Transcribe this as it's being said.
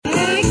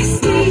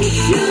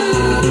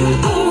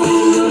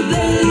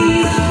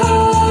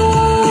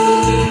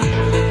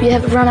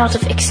have run out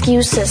of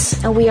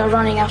excuses and we are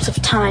running out of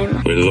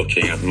time. We're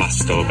looking at mass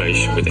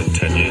starvation within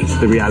 10 years.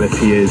 The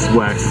reality is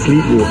we're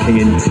sleepwalking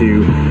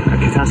into a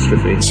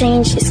catastrophe.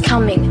 Change is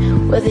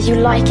coming, whether you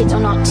like it or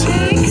not.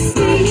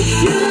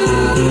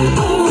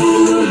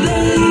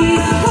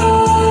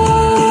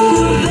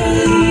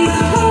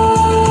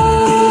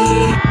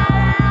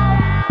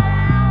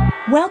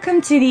 Welcome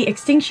to the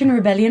Extinction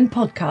Rebellion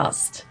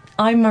podcast.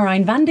 I'm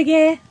Marijn van der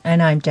Geer.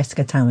 And I'm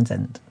Jessica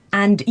Townsend.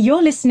 And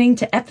you're listening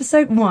to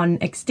episode 1,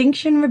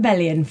 Extinction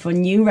Rebellion for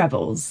New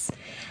Rebels.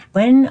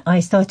 When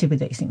I started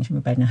with Extinction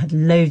Rebellion, I had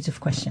loads of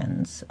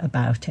questions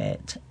about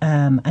it.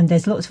 And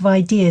there's lots of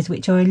ideas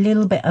which are a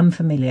little bit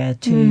unfamiliar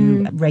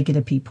to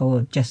regular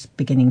people just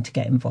beginning to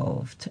get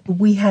involved.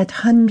 We had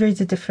hundreds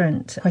of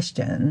different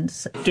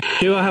questions.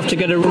 Do I have to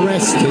get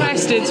arrested?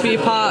 Arrested to be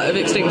part of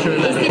Extinction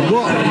Rebellion.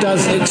 What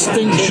does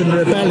Extinction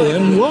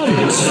Rebellion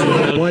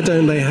want? Why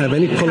don't they have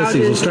any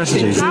policies or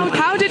strategies?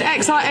 How did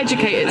XR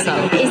educate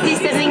itself? Is this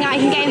something I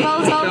can get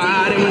involved in?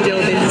 I don't want to deal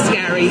with this. It's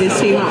scary. There's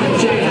too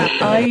much.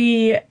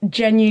 I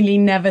genuinely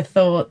never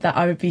thought that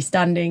I would be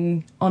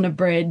standing on a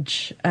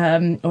bridge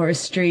or a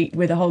street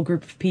with a whole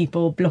group of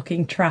people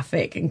blocking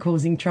traffic and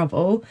causing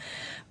trouble.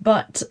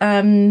 But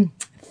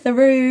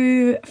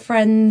through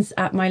friends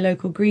at my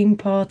local Green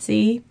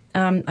Party,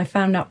 I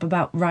found out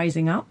about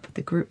Rising Up,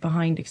 the group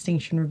behind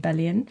Extinction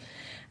Rebellion,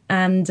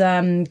 and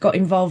got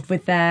involved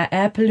with their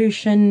air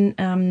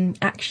pollution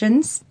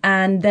actions.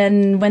 And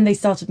then when they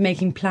started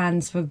making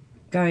plans for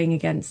going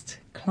against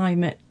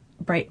climate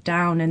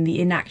breakdown and the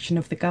inaction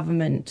of the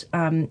government,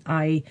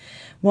 I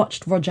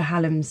watched Roger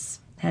Hallam's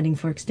Heading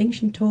for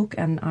Extinction talk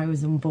and I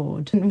was on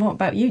board. And what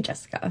about you,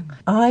 Jessica?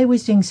 I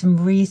was doing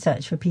some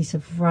research for a piece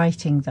of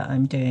writing that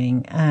I'm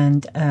doing,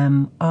 and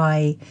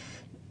I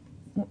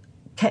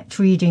kept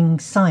reading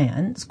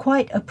science,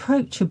 quite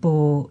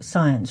approachable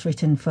science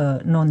written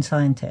for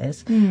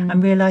non-scientists,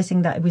 and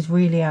realising that it was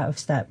really out of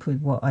step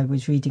with what I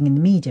was reading in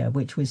the media,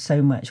 which was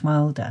so much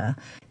milder.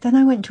 Then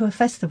I went to a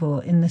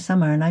festival in the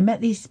summer and I met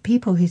these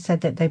people who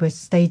said that they were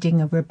staging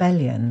a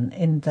rebellion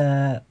in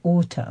the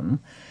autumn.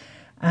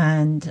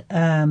 And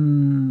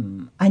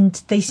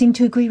they seemed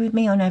to agree with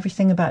me on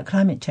everything about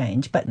climate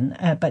change, but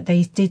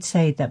they did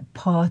say that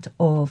part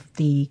of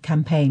the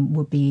campaign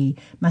would be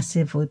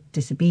massive civil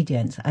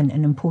disobedience, and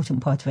an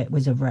important part of it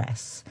was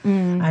arrests.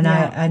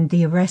 And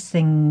the arrest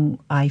thing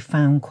I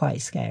found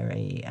quite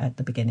scary at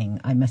the beginning,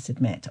 I must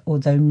admit.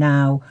 Although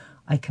now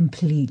I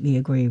completely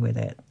agree with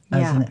it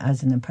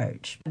as an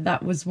approach.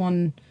 That was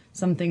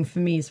something for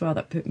me as well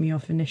that put me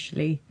off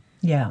initially.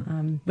 Yeah,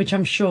 which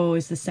I'm sure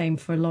is the same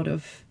for a lot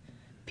of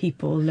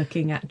people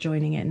looking at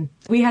joining in.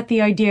 We had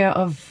the idea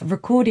of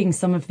recording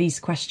some of these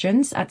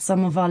questions at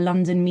some of our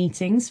London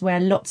meetings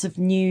where lots of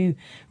new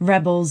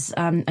rebels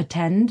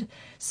attend.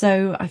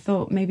 So I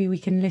thought maybe we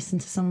can listen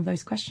to some of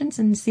those questions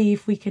and see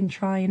if we can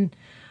try and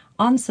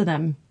answer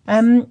them.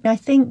 I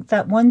think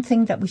that one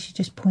thing that we should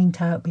just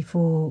point out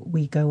before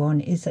we go on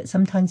is that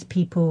sometimes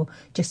people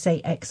just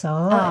say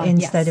XR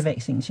instead of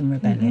Extinction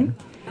Rebellion.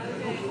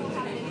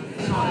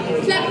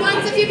 Clap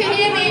once if you can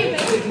hear me.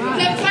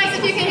 Clap twice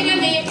if you can hear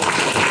me.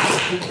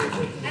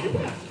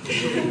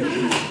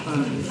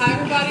 Hi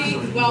everybody,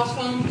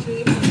 welcome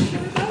to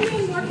Extinction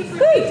Rebellion Working for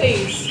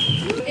Meetings.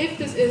 If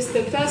this is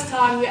the first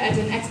time you're at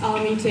an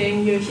XR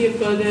meeting, you're here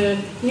for the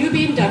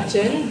newbie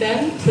induction,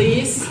 then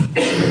please,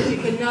 you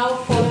can now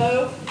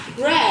follow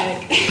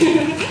Greg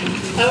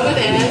over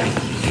there.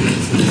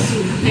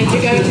 And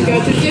you're going to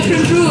go to a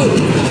different room.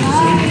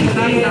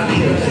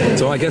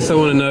 So I guess I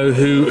want to know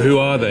who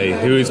are they?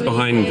 Who is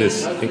behind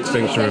this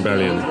Extinction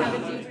Rebellion?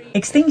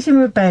 Extinction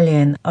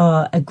Rebellion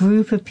are a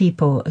group of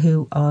people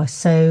who are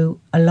so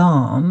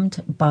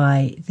alarmed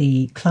by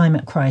the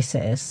climate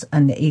crisis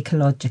and the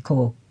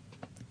ecological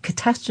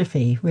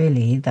catastrophe,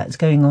 really, that's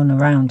going on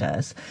around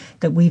us,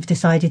 that we've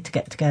decided to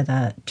get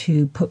together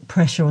to put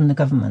pressure on the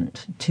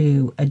government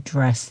to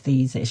address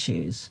these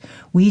issues.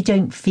 We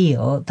don't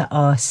feel that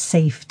our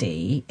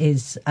safety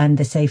and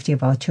the safety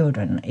of our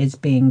children is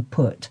being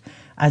put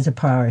as a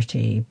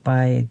priority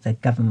by the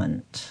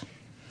government.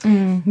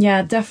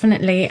 Yeah,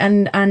 definitely.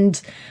 And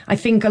I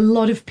think a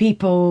lot of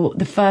people,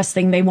 the first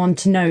thing they want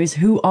to know is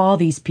who are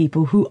these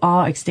people? Who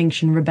are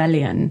Extinction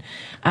Rebellion?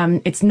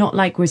 It's not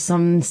like we're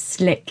some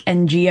slick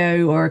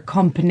NGO or a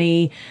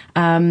company.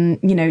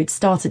 It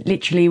started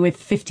literally with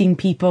 15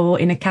 people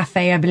in a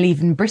cafe, I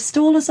believe in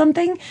Bristol or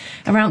something,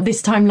 around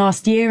this time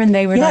last year. And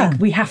they were like,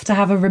 we have to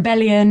have a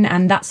rebellion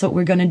and that's what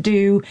we're going to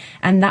do.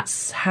 And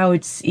that's how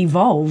it's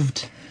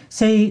evolved.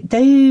 So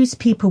those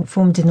people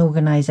formed an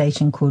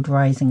organisation called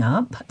Rising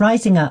Up.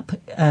 Rising Up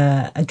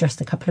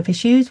addressed a couple of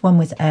issues. One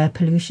was air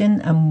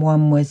pollution and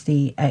one was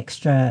the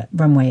extra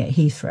runway at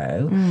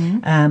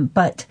Heathrow.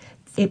 But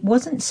it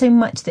wasn't so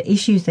much the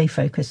issues they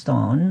focused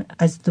on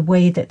as the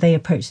way that they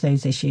approached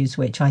those issues,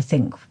 which I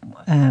think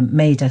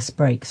made us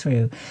break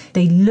through.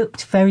 They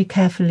looked very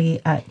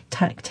carefully at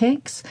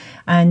tactics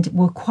and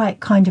were quite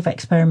kind of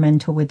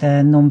experimental with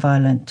their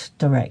non-violent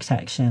direct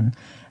action,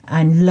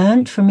 and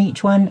learnt from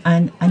each one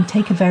and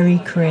take a very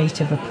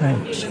creative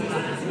approach.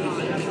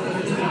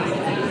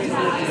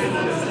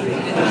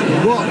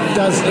 what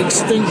does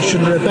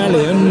Extinction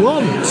Rebellion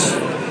want?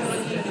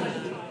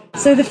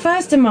 So the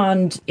first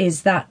demand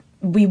is that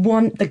we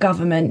want the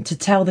government to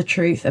tell the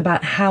truth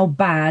about how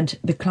bad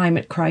the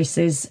climate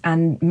crisis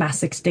and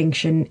mass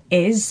extinction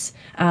is.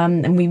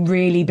 And we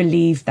really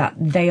believe that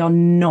they are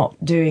not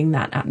doing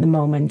that at the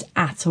moment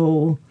at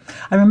all.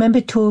 I remember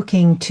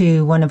talking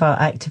to one of our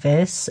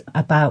activists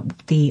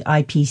about the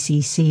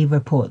IPCC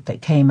report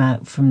that came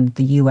out from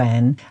the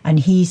UN, and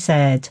he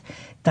said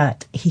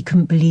that he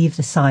couldn't believe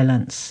the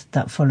silence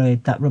that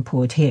followed that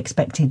report. He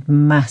expected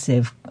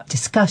massive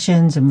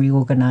discussions and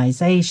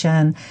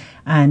reorganisation,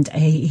 and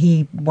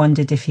he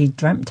wondered if he'd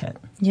dreamt it.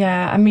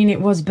 Yeah, I mean, it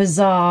was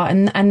bizarre.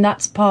 And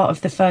that's part of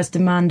the first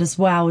demand as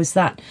well, is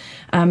that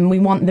we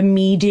want the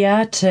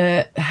media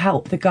to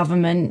help the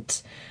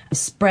government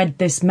spread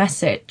this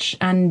message.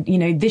 And, you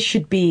know, this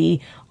should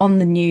be on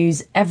the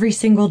news every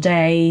single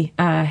day,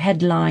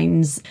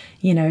 headlines,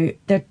 you know,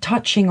 they're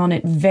touching on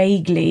it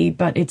vaguely,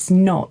 but it's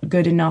not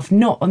good enough,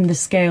 not on the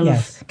scale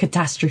of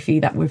catastrophe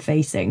that we're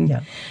facing.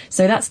 Yeah.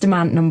 So that's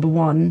demand number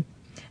one.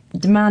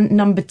 Demand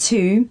number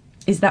two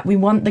is that we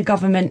want the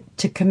government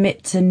to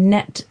commit to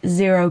net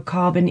zero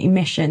carbon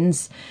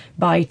emissions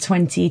by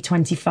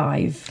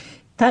 2025.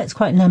 That's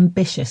quite an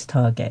ambitious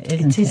target,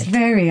 isn't it? It is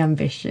very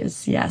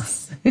ambitious,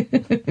 yes.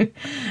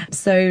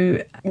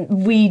 So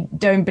we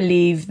don't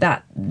believe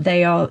that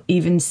they are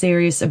even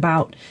serious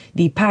about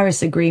the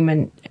Paris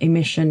Agreement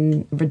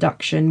emission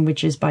reduction,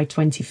 which is by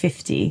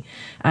 2050.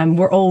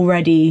 We're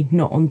already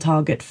not on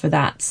target for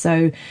that.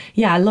 So,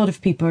 yeah, a lot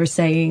of people are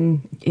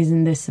saying,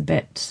 isn't this a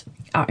bit...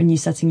 aren't you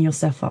setting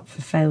yourself up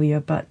for failure?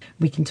 But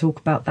we can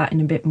talk about that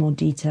in a bit more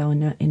detail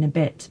in a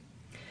bit.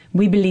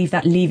 We believe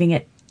that leaving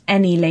it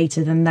any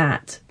later than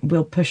that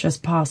will push us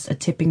past a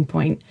tipping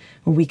point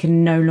where we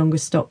can no longer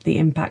stop the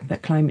impact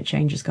that climate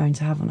change is going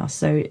to have on us.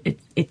 So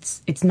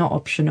it's not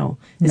optional.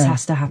 This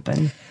has to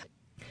happen.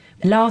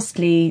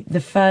 Lastly, the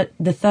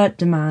third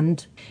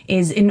demand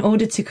is, in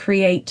order to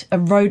create a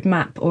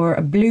roadmap or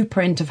a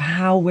blueprint of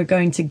how we're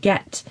going to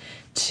get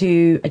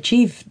to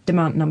achieve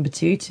demand number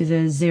two, to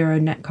the zero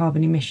net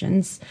carbon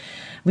emissions,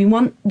 we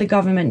want the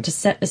government to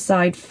set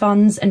aside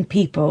funds and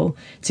people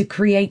to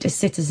create a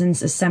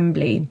citizens'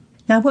 assembly.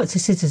 Now, what's a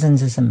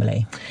citizens'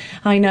 assembly?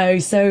 I know,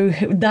 so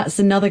that's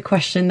another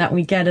question that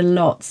we get a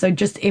lot. So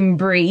just in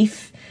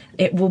brief,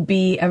 it will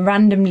be a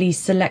randomly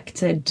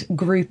selected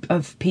group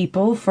of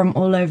people from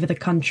all over the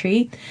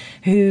country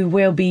who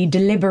will be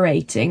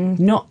deliberating,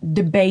 not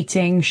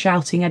debating,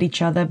 shouting at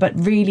each other, but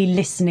really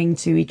listening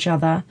to each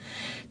other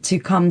to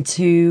come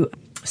to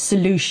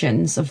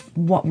solutions of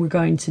what we're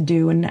going to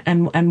do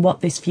and what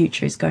this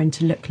future is going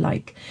to look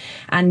like.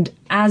 And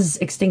as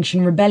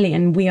Extinction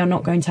Rebellion, we are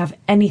not going to have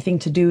anything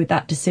to do with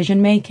that decision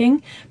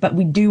making, but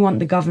we do want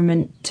the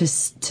government to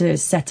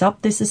set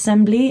up this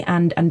assembly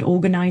and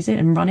organise it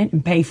and run it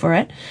and pay for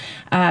it,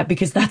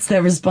 because that's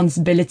their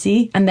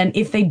responsibility. And then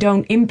if they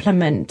don't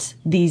implement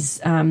these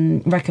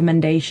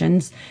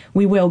recommendations,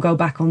 we will go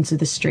back onto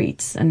the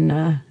streets and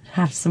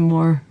have some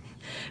more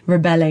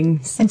rebelling.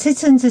 And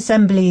citizens'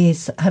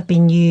 assemblies have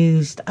been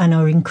used and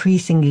are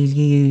increasingly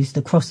used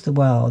across the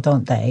world,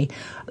 aren't they?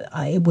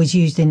 It was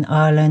used in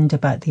Ireland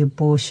about the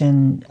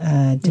abortion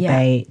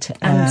debate. Yeah.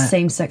 And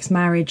same-sex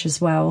marriage as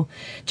well.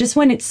 Just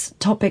when it's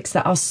topics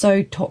that are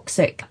so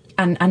toxic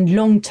and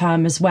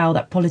long-term as well,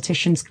 that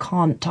politicians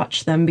can't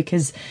touch them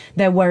because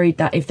they're worried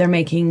that if they're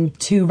making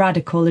too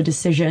radical a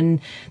decision,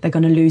 they're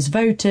going to lose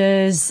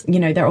voters. You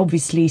know, they're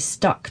obviously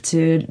stuck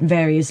to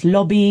various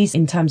lobbies.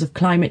 In terms of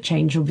climate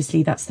change,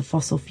 obviously, that's the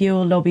fossil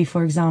fuel lobby,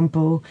 for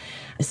example.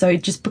 So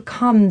it just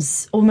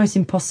becomes almost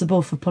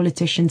impossible for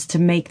politicians to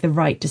make the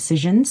right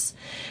decisions.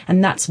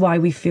 And that's why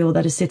we feel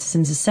that a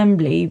citizens'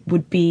 assembly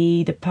would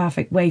be the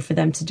perfect way for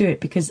them to do it,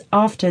 because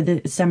after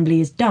the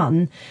assembly is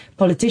done,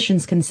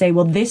 politicians can say,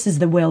 well, this is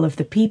the will of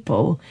the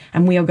people,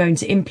 and we are going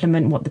to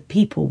implement what the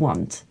people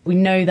want. We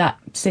know that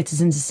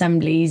citizens'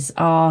 assemblies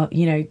are,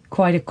 you know,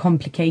 quite a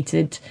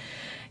complicated,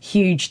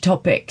 huge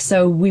topic.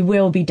 So we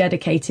will be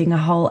dedicating a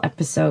whole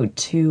episode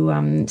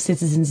to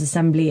citizens'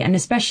 assembly, and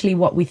especially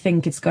what we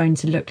think it's going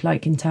to look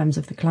like in terms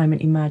of the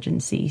climate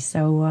emergency.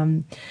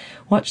 So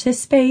watch this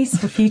space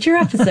for future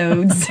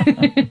episodes. Do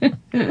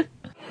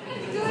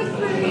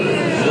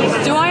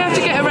I have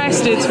to get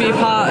arrested to be a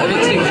part of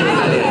Extinction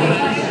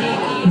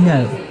Rebellion?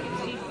 No.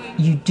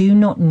 You do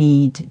not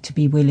need to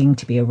be willing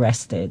to be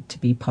arrested to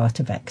be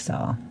part of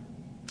XR.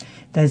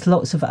 There's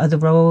lots of other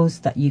roles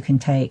that you can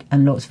take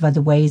and lots of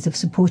other ways of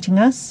supporting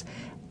us.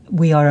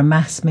 We are a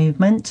mass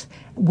movement.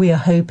 We are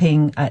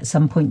hoping at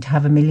some point to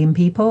have 1 million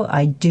people.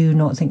 I do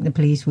not think the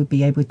police would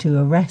be able to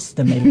arrest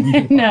 1 million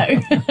people.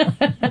 No.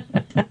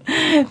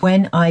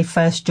 When I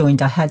first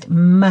joined, I had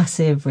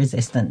massive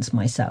resistance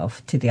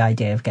myself to the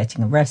idea of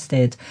getting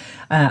arrested.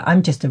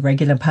 I'm just a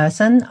regular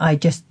person. I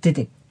just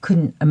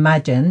couldn't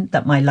imagine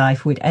that my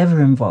life would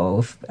ever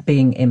involve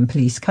being in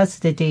police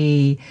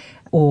custody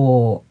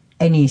or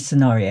any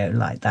scenario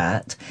like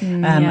that.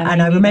 And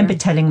I remember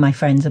telling my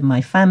friends and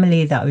my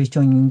family that I was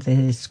joining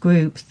this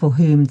group for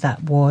whom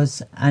that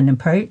was an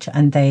approach,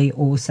 and they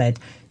all said,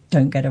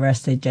 don't get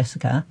arrested,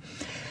 Jessica.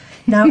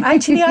 Now,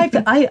 actually,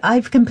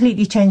 I've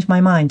completely changed my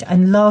mind.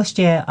 And last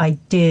year I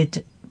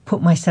did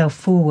put myself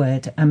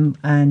forward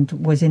and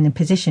was in a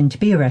position to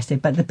be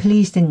arrested, but the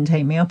police didn't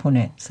take me up on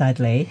it,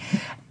 sadly.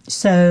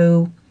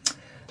 So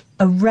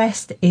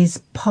arrest is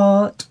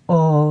part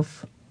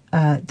of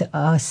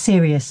our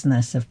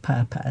seriousness of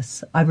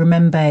purpose. I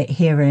remember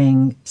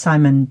hearing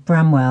Simon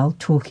Bramwell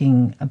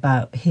talking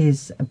about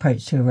his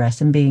approach to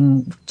arrest and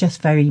being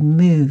just very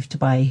moved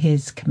by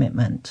his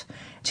commitment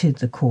to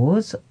the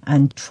cause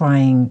and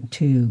trying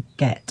to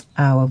get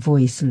our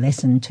voice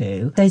listened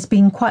to. There's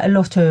been quite a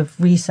lot of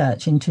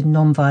research into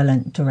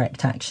non-violent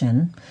direct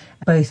action,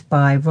 both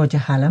by Roger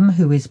Hallam,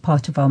 who is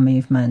part of our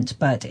movement,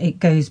 but it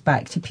goes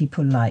back to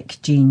people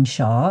like Gene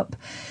Sharp.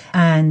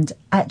 And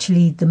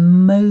actually the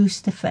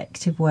most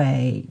effective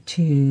way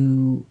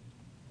to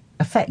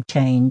affect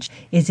change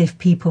is if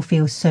people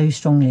feel so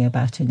strongly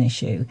about an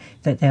issue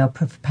that they are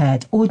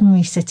prepared,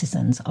 ordinary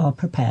citizens are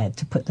prepared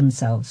to put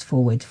themselves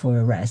forward for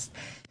arrest.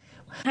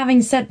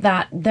 Having said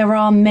that, there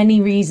are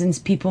many reasons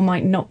people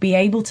might not be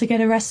able to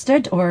get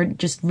arrested or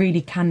just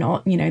really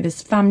cannot. You know,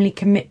 there's family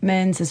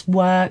commitments, there's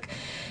work,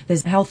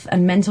 there's health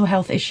and mental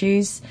health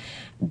issues.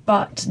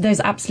 But there's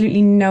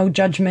absolutely no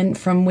judgment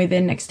from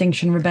within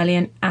Extinction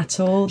Rebellion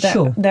at all.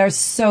 Sure. There are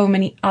so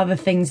many other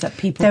things that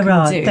people can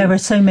do. There are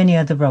so many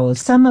other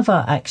roles. Some of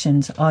our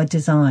actions are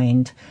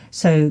designed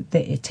so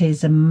that it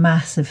is a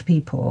mass of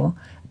people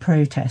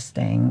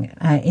protesting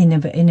in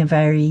a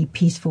very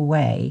peaceful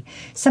way.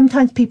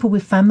 Sometimes people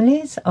with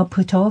families are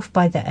put off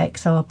by the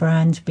XR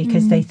brand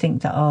because they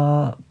think that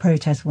our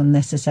protest will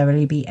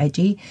necessarily be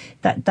edgy.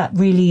 That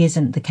really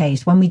isn't the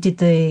case. When we did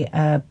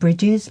the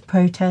Bridges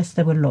protest,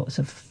 there were lots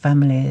of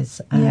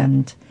families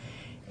and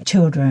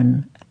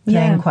children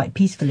playing quite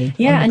peacefully.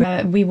 Yeah,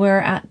 and we were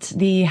at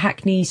the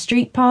Hackney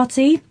Street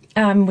Party,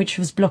 which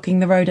was blocking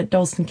the road at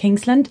Dalston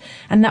Kingsland,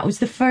 and that was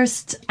the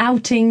first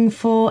outing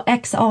for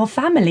XR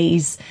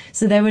families.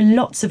 So there were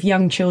lots of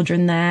young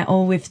children there,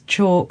 all with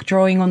chalk,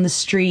 drawing on the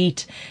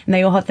street, and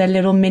they all had their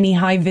little mini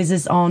high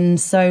visors on.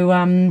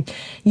 So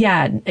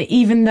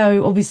even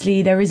though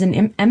obviously there is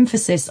an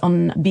emphasis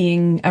on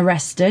being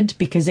arrested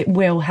because it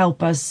will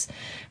help us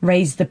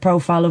raise the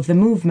profile of the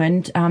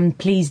movement,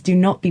 please do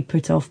not be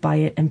put off by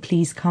it, and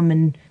please come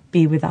and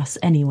be with us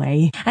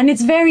anyway. And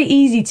it's very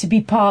easy to be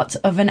part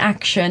of an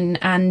action,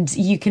 and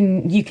you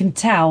can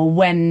tell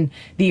when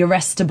the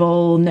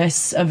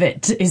arrestableness of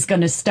it is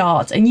going to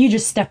start, and you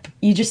just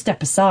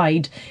step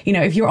aside. You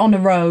know, if you're on a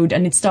road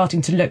and it's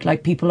starting to look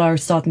like people are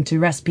starting to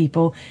arrest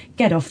people,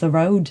 get off the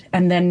road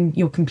and then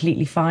you're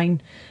completely fine.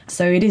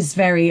 So it is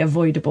very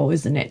avoidable,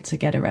 isn't it, to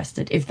get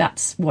arrested if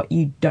that's what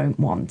you don't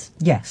want.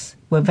 Yes.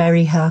 We're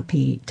very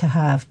happy to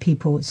have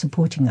people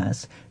supporting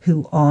us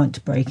who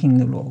aren't breaking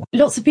the law.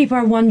 Lots of people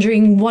are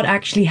wondering what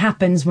actually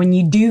happens when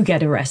you do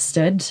get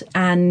arrested,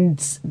 and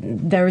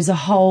there is a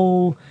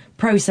whole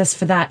process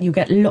for that. You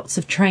get lots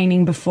of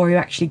training before you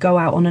actually go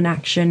out on an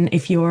action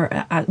if you're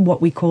at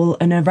what we call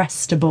an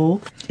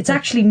arrestable. It's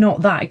actually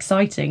not that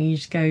exciting. You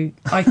just go,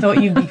 I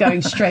thought you'd be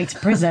going straight to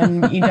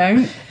prison, but you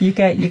don't. You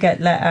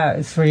get let out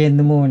at 3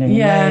 a.m.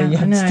 Yeah, you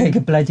have to take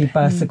a bloody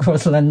bus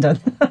across London.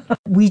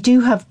 We do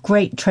have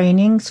great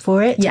trainings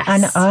for it. Yes.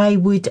 And I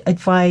would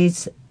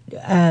advise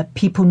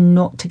people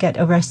not to get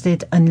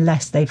arrested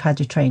unless they've had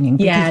a training,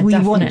 because we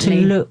want to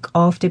look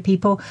after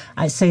people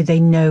so they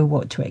know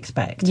what to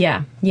expect.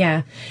 Yeah.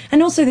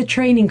 And also the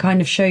training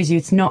kind of shows you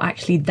it's not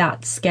actually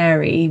that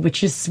scary,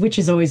 which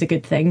is always a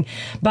good thing.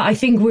 But I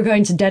think we're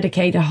going to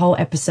dedicate a whole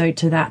episode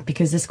to that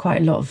because there's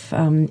quite a lot of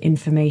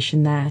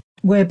information there.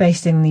 We're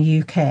based in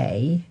the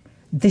UK.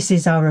 This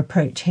is our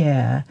approach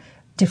here.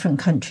 Different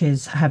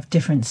countries have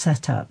different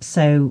setups.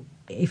 So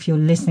if you're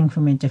listening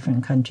from a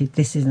different country,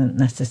 this isn't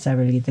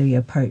necessarily the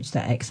approach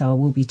that XR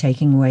will be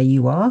taking where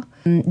you are.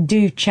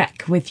 Do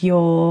check with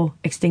your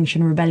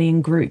Extinction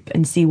Rebellion group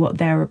and see what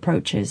their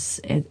approach is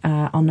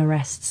on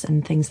arrests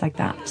and things like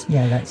that.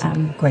 Yeah, that's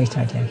a great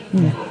idea.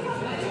 Yeah.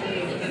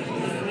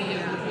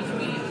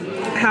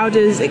 How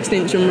does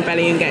Extinction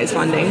Rebellion get its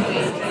funding?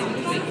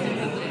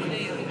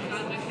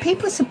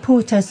 People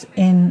support us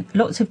in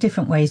lots of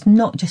different ways,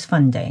 not just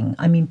funding.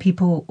 I mean,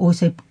 people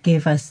also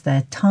give us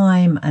their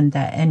time and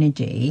their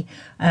energy,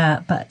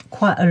 but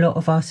quite a lot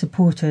of our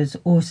supporters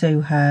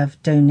also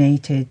have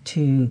donated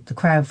to the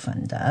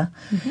crowdfunder.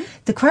 Mm-hmm.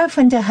 The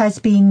crowdfunder has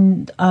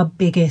been our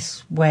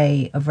biggest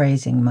way of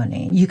raising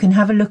money. You can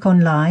have a look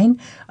online.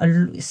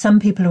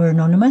 Some people are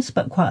anonymous,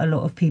 but quite a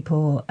lot of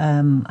people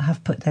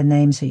have put their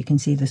names so you can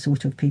see the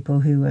sort of people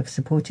who have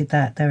supported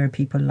that. There are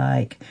people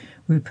like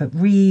Rupert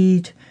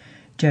Reed,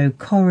 Joe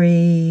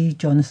Corey,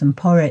 Jonathan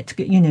Porritt,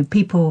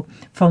 people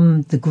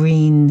from the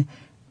Green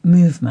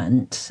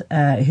movement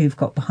who've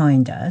got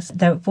behind us.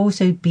 There have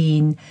also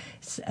been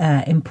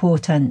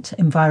important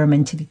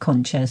environmentally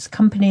conscious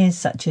companies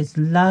such as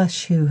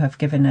Lush who have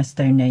given us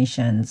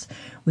donations.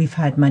 We've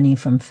had money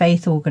from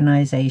faith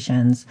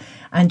organisations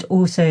and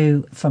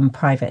also from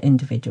private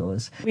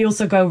individuals. We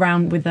also go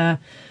around with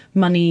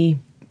money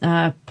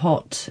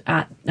pot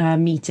at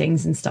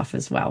meetings and stuff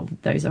as well.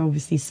 Those are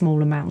obviously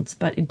small amounts,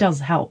 but it does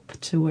help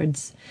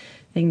towards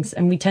things.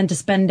 And we tend to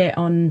spend it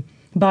on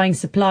buying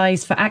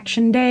supplies for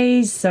action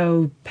days,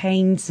 so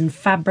paints and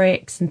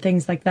fabrics and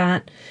things like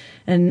that,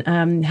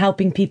 and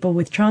helping people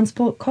with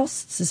transport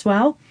costs as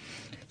well.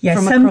 Yeah,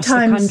 from across the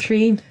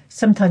country.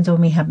 Sometimes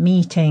when we have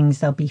meetings,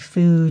 there'll be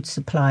food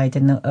supplied,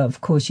 and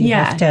of course you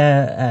have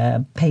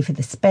to pay for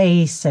the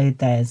space, so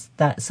there's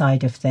that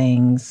side of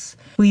things.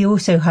 We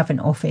also have an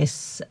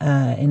office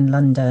in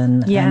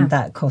London, and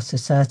that costs a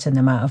certain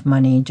amount of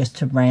money just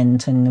to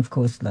rent, and of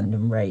course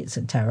London rates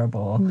are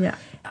terrible. Yeah,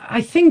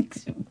 I think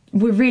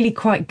we're really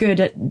quite good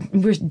at,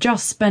 we're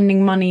just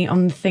spending money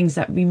on the things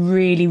that we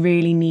really,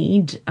 really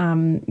need.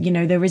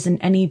 There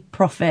isn't any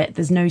profit,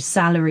 there's no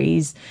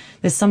salaries,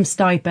 there's some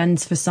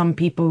stipends for some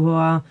people who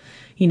are,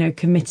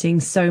 committing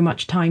so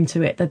much time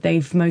to it that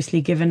they've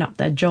mostly given up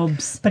their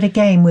jobs. But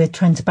again, we're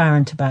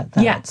transparent about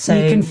that. Yeah, so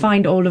you can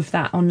find all of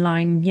that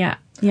online. Yeah.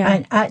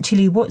 And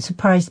actually, what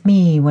surprised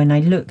me when I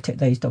looked at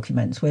those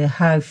documents were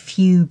how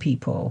few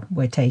people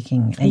were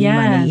taking any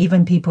money.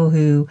 Even people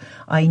who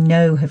I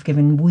know have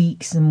given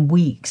weeks and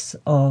weeks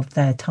of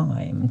their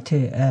time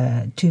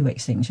to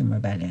Extinction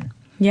Rebellion.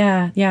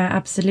 Yeah,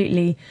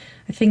 absolutely.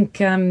 I think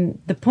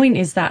the point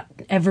is that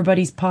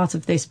everybody's part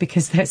of this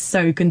because they're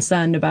so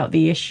concerned about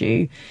the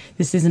issue.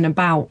 This isn't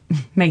about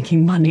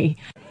making money.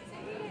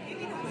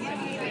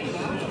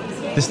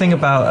 This thing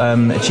about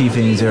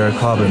achieving zero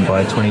carbon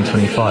by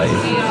 2025,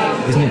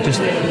 isn't it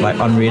just like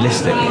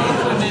unrealistic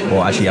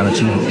or actually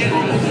unachievable?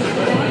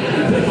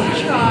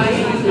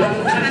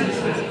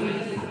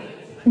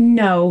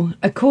 No.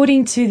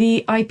 According to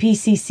the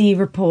IPCC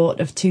report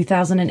of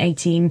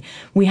 2018,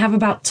 we have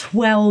about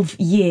 12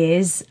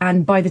 years,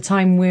 and by the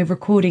time we're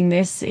recording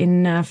this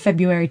in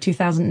February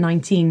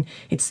 2019,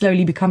 it's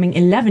slowly becoming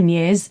 11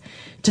 years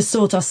to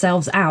sort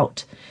ourselves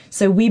out.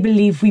 So we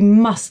believe we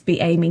must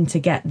be aiming to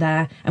get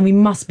there, and we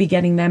must be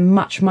getting there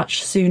much,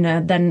 much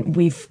sooner than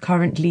we've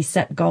currently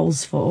set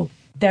goals for.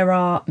 There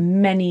are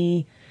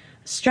many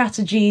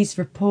strategies,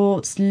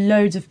 reports,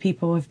 loads of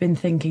people have been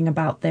thinking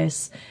about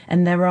this,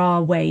 and there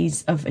are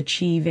ways of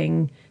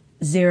achieving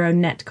zero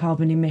net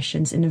carbon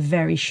emissions in a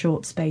very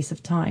short space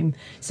of time.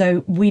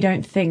 So we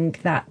don't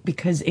think that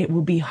because it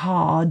will be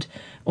hard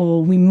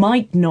or we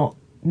might not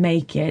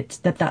make it,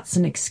 that's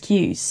an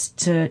excuse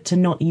to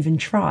not even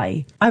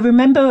try. I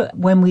remember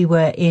when we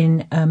were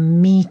in a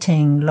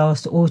meeting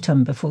last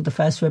autumn before the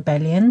first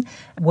rebellion,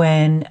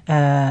 when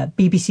a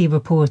BBC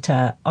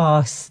reporter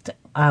asked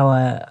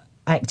our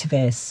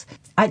activists,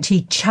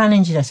 actually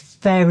challenged us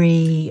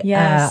very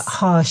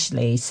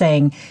harshly,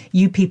 saying,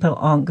 you people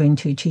aren't going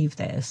to achieve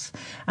this.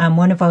 And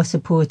one of our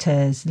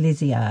supporters,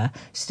 Lizia,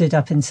 stood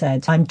up and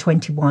said, I'm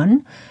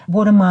 21.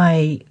 What am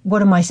I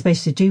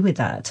supposed to do with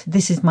that?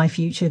 This is my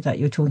future that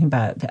you're talking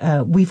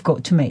about. We've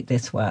got to make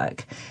this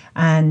work.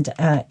 And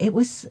it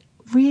was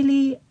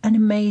really an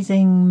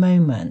amazing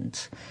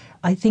moment.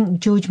 I think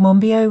George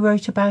Monbiot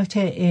wrote about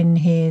it in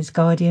his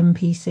Guardian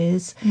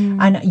pieces.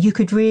 And you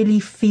could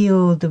really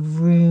feel the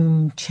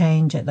room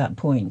change at that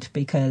point,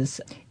 because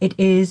it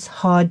is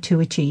hard to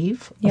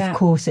achieve. Of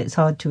course, it's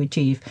hard to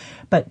achieve.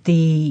 But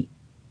the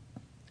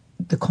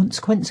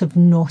consequence of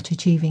not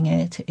achieving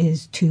it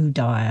is too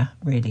dire,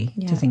 really,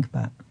 to think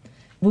about.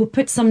 We'll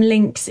put some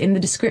links in the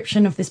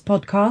description of this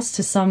podcast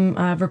to some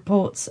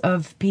reports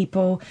of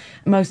people,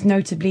 most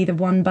notably the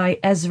one by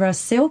Ezra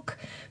Silk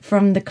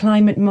from the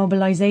Climate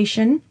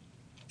Mobilization,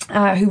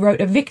 who wrote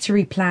a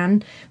victory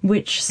plan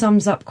which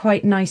sums up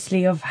quite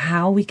nicely of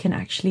how we can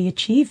actually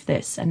achieve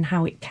this and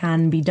how it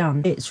can be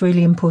done. It's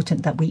really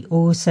important that we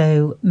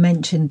also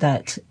mention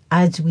that,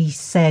 as we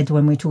said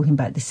when we're talking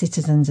about the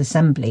Citizens'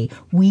 Assembly,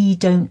 we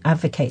don't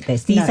advocate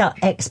this. These are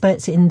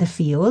experts in the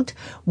field.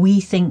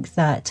 We think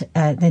that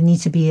there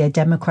needs to be a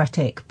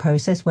democratic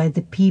process where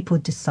the people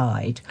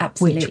decide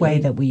which way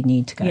that we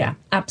need to go. Yeah,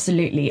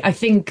 absolutely. I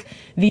think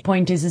the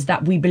point is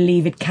that we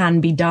believe it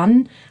can be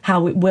done.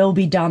 How it will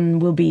be done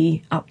will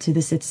be up to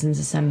the Citizens'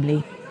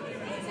 Assembly.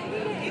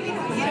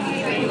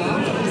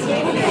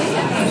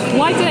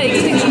 Why do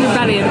Extinction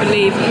Rebellion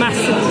believe mass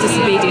civil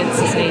disobedience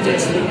is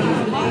needed?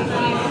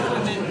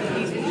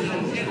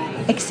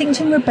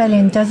 Extinction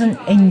Rebellion doesn't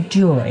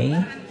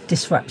enjoy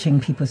disrupting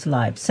people's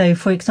lives. So,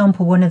 for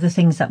example, one of the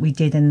things that we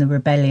did in the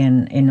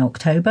rebellion in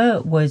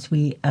October was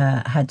we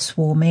had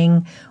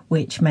swarming,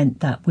 which meant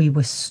that we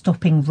were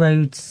stopping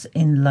roads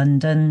in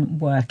London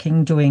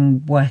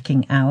during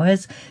working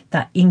hours.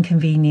 That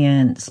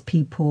inconvenienced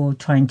people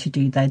trying to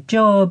do their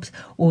jobs,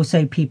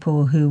 also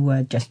people who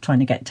were just trying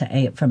to get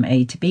from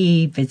A to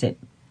B, visit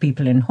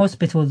people in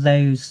hospital,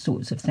 those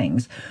sorts of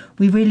things.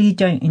 We really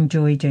don't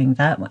enjoy doing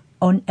that.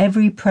 on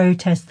every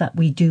protest that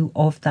we do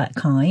of that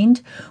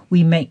kind,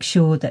 we make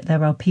sure that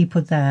there are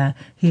people there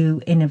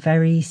who, in a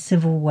very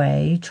civil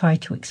way, try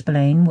to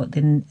explain what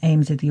the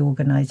aims of the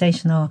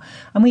organisation are.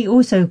 And we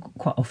also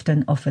quite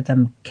often offer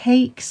them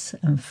cakes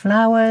and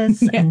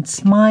flowers and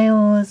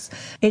smiles.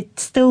 It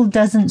still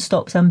doesn't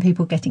stop some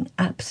people getting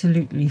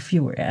absolutely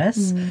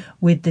furious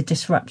with the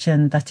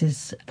disruption that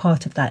is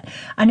part of that.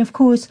 And of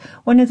course,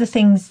 one of the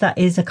things that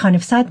is a kind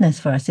of sadness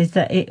for us is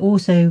that it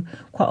also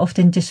quite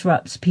often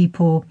disrupts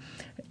people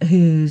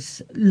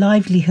whose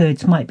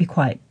livelihoods might be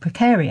quite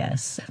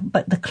precarious.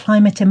 But the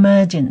climate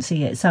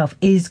emergency itself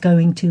is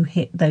going to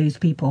hit those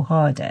people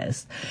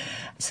hardest.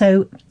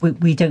 So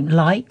we don't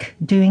like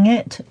doing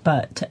it,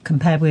 but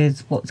compared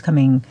with what's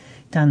coming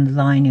down the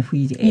line, if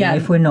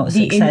we're not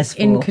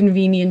successful,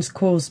 inconvenience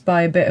caused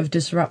by a bit of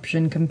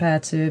disruption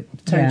compared to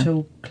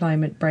total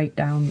climate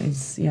breakdown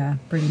is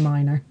pretty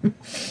minor.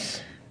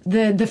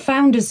 The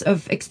founders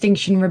of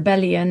Extinction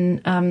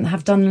Rebellion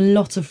have done a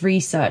lot of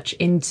research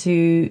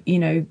into,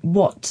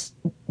 what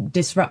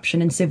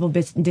disruption and civil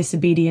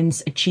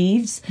disobedience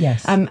achieves.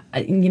 Yes.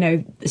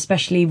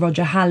 Especially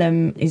Roger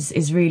Hallam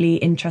is really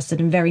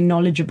interested and very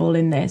knowledgeable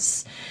in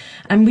this.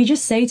 And we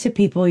just say to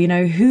people,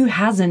 who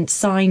hasn't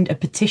signed a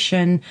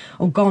petition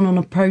or gone on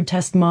a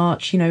protest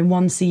march,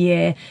 once a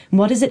year?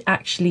 What has it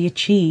actually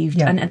achieved?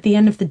 Yeah. And at the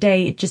end of the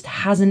day, it just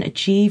hasn't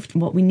achieved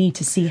what we need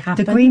to see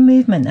happen. The Green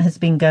Movement has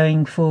been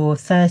going for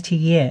 30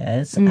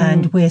 years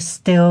and we're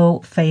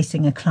still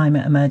facing a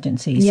climate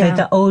emergency. Yeah. So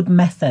the old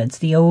methods,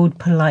 the old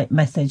polite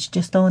methods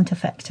just aren't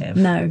effective.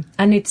 No.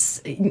 And it's,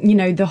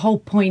 the whole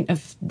point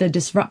of the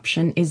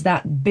disruption is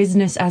that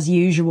business as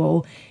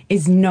usual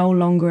is no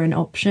longer an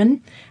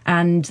option.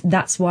 And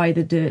that's why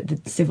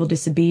the civil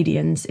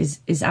disobedience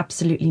is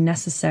absolutely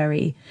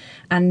necessary.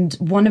 And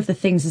one of the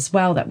things as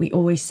well that we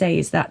always say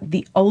is that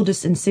the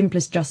oldest and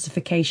simplest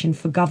justification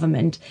for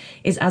government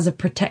is as a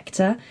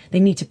protector. They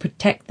need to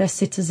protect their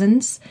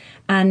citizens.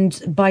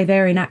 And by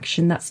their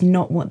inaction, that's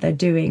not what they're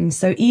doing.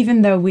 So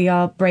even though we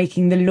are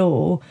breaking the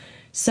law,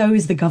 so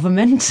is the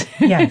government.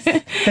 Yes.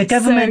 The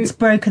government's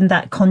broken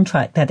that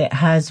contract that it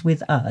has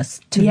with us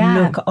to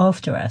look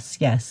after us.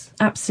 Yes.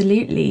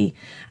 Absolutely.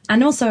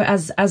 And also,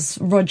 as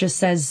Roger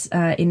says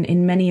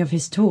in many of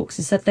his talks,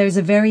 is that there's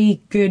a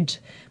very good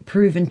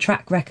proven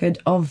track record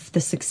of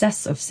the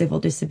success of civil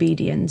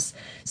disobedience.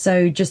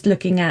 So just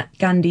looking at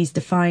Gandhi's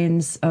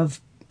defiance of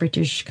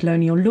British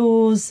colonial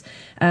laws,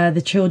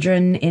 the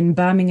children in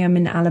Birmingham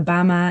in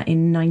Alabama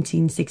in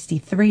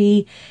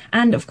 1963,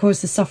 and of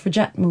course the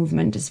suffragette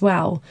movement as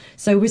well.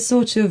 So we're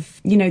sort of,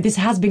 this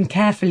has been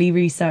carefully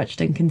researched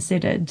and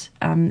considered.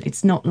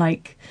 It's not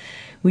like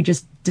we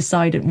just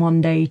decided one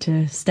day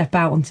to step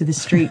out onto the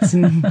streets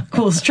and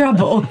cause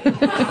trouble.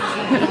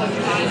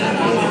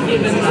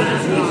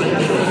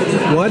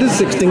 Why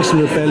does Extinction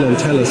Rebellion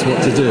tell us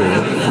what to do?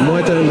 And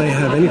why don't they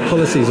have any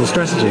policies or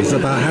strategies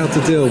about how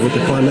to deal with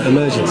the climate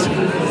emergency?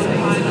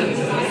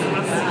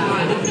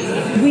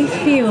 We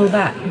feel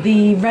that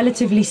the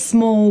relatively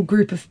small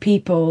group of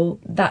people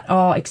that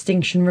are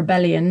Extinction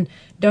Rebellion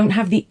don't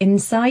have the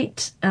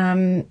insight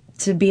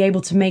to be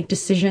able to make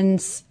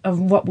decisions of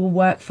what will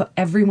work for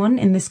everyone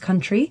in this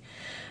country.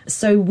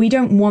 So we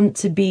don't want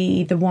to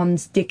be the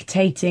ones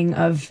dictating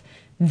of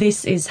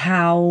this is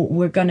how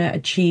we're going to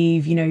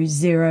achieve,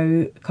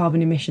 zero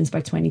carbon emissions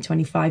by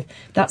 2025.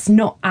 That's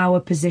not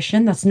our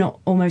position. That's not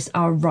almost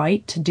our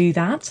right to do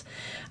that.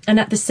 And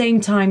at the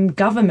same time,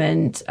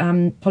 government,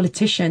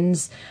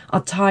 politicians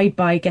are tied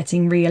by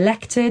getting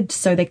re-elected,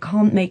 so they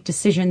can't make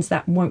decisions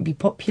that won't be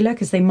popular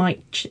because they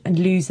might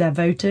lose their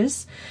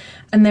voters.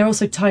 And they're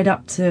also tied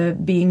up to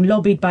being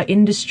lobbied by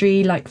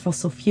industry like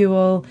fossil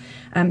fuel,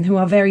 who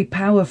are very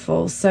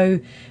powerful. So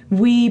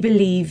we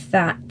believe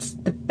that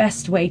the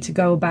best way to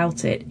go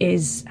about it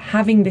is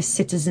having this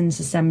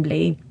citizens'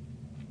 assembly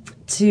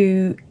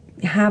to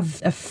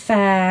have a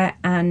fair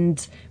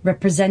and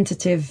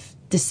representative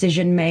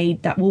decision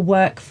made that will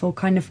work for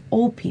kind of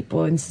all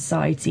people in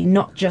society,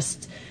 not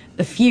just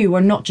a few,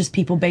 or not just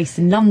people based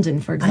in London,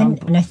 for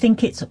example. And I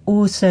think it's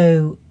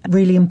also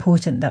really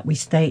important that we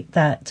state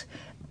that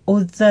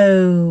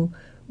although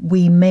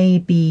we may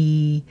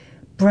be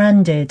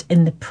branded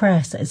in the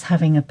press as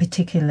having a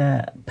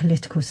particular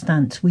political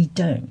stance, we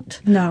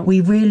don't. No.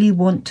 We really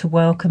want to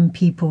welcome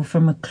people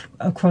from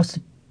across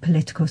the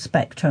political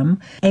spectrum.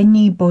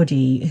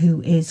 Anybody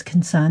who is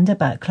concerned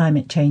about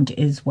climate change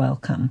is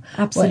welcome.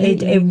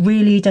 Absolutely. It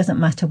really doesn't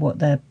matter what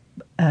their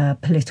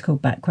political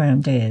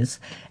background is.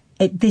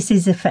 This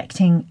is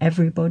affecting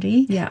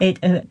everybody. Yeah.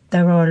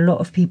 There are a lot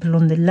of people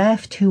on the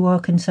left who are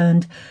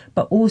concerned,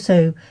 but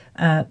also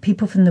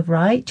people from the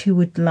right who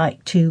would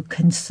like to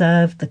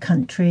conserve the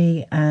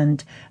country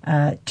and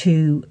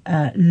to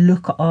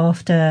look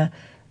after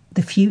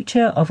the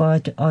future of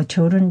our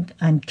children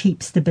and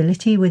keep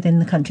stability within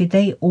the country.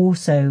 They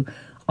also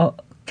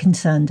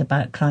concerned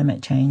about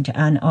climate change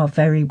and are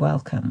very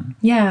welcome.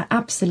 Yeah,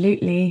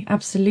 absolutely.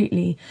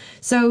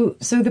 So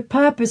the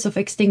purpose of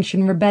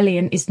Extinction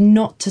Rebellion is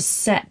not to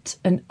set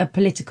a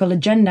political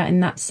agenda in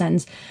that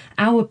sense.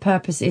 Our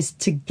purpose is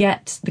to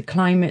get the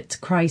climate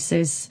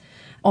crisis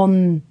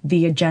on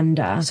the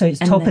agenda. So it's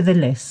top of the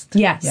list.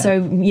 Yeah,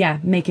 so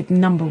make it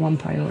number one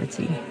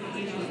priority.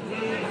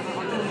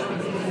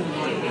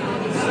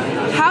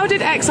 How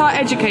did XR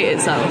educate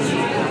itself?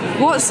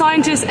 What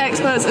scientists,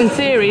 experts and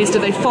theories do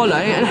they follow,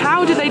 and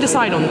how did they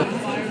decide on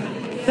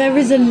them? There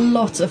is a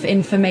lot of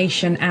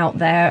information out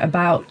there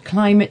about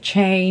climate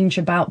change,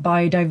 about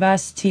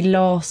biodiversity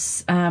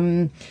loss.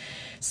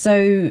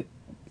 So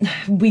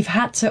we've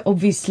had to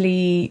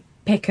obviously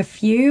pick a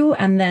few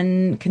and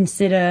then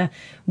consider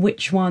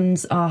which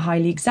ones are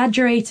highly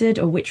exaggerated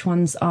or which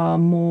ones are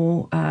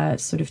more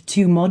sort of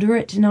too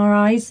moderate in our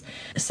eyes.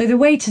 So the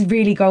way to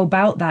really go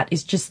about that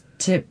is just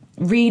to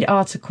read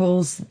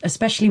articles,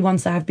 especially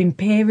ones that have been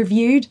peer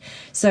reviewed.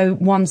 So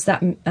ones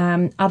that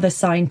other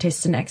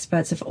scientists and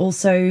experts have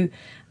also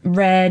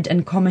read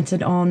and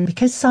commented on.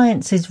 Because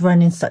science is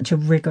run in such a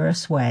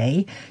rigorous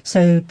way,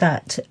 so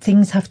that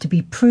things have to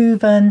be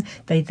proven,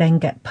 they then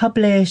get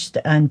published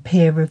and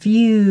peer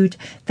reviewed.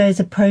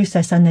 There's a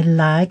process and a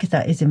lag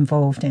that is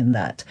involved in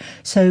that.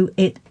 So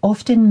it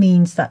often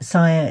means that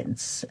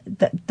science,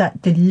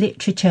 that the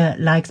literature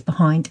lags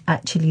behind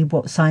actually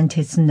what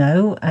scientists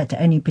know at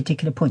any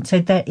particular point. So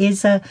there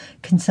is a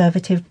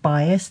conservative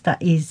bias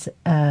that is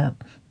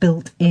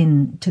built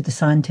into the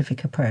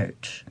scientific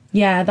approach.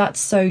 Yeah, that's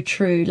so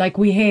true. Like,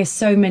 we hear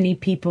so many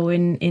people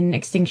in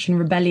Extinction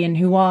Rebellion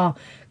who are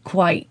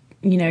quite,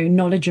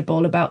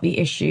 knowledgeable about the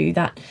issue,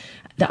 that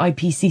the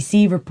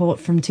IPCC report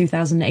from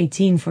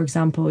 2018, for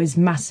example, is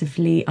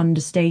massively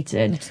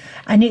understated.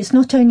 And it's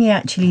not only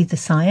actually the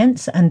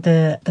science and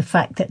the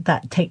fact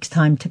that takes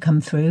time to come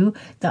through,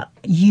 the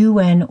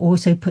UN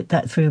also put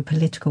that through a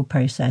political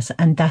process,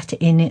 and that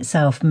in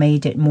itself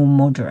made it more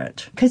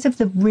moderate. Because of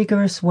the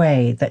rigorous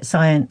way that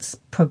science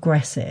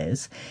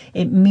progresses,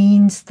 it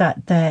means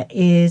that there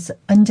is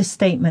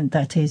understatement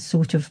that is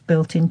sort of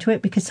built into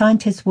it, because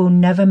scientists will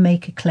never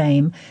make a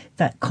claim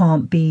that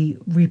can't be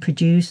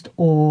reproduced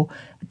or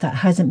that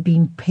hasn't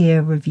been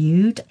peer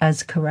reviewed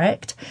as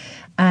correct.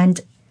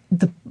 And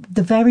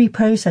the very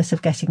process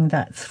of getting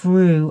that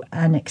through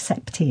and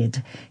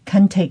accepted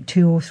can take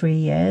 2 or 3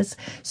 years.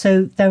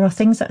 So there are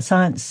things that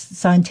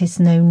scientists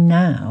know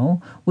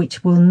now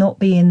which will not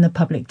be in the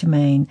public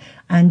domain.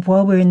 And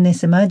while we're in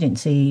this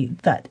emergency,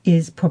 that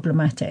is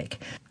problematic.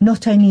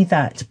 Not only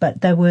that,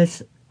 but there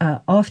was,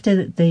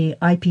 after the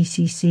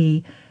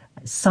IPCC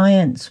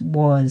science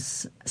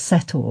was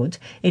settled,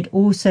 it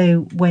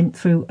also went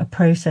through a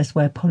process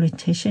where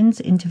politicians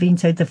intervened.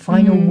 So the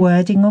final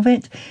wording of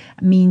it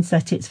means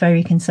that it's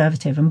very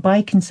conservative. And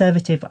by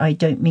conservative, I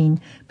don't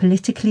mean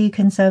politically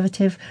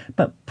conservative,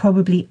 but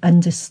probably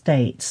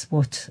understates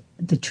what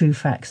the true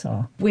facts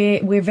are.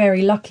 We're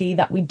very lucky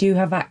that we do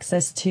have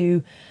access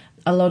to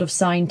a lot of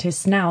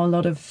scientists now, a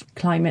lot of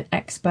climate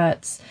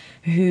experts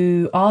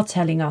who are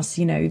telling us,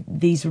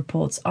 these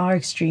reports are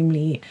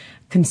extremely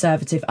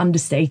conservative,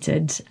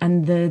 understated,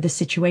 and the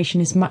situation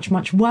is much,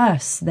 much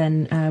worse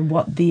than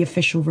what the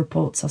official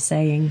reports are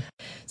saying.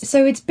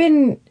 So it's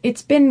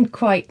been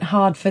quite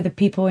hard for the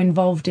people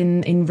involved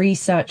in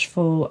research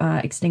for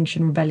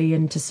Extinction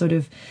Rebellion to sort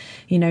of,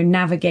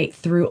 navigate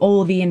through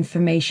all the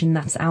information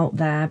that's out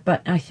there.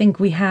 But I think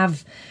we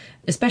have,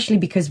 especially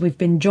because we've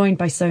been joined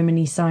by so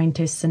many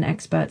scientists and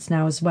experts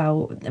now as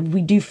well,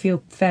 we do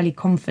feel fairly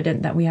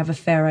confident that we have a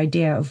fair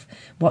idea of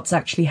what's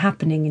actually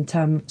happening in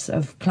terms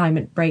of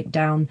climate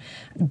breakdown,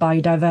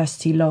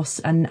 biodiversity loss,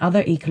 and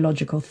other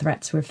ecological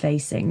threats we're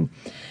facing.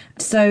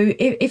 So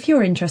if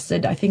you're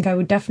interested, I think I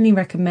would definitely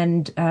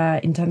recommend,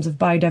 in terms of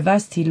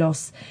biodiversity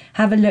loss,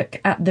 have a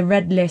look at the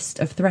Red List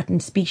of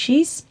Threatened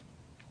Species,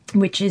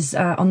 which is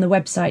on the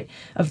website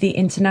of the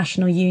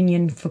International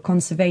Union for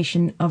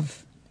Conservation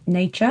of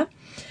Nature.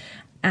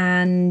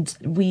 And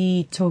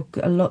we talk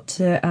a lot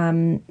to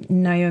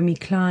Naomi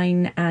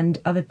Klein and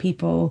other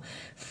people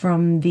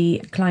from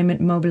the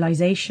climate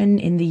mobilization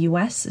in the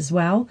US as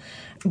well.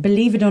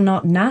 Believe it or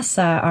not,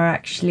 NASA are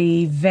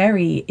actually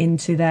very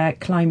into their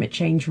climate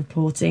change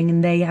reporting,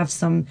 and they have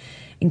some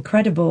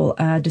incredible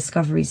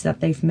discoveries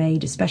that they've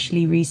made,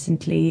 especially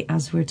recently,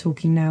 as we're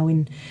talking now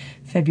in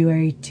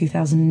February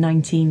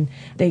 2019.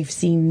 They've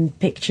seen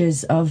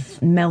pictures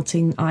of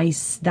melting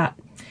ice that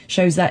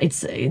shows that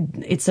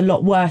it's a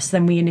lot worse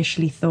than we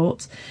initially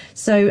thought.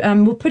 So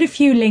we'll put a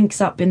few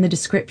links up in the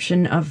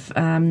description of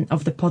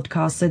the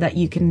podcast so that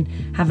you can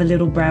have a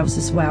little browse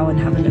as well and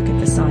have a look at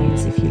the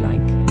science if you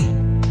like.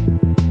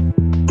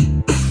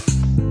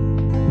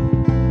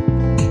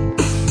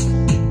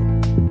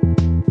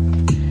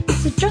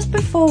 Just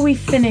before we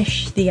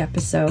finish the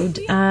episode,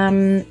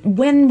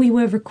 when we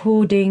were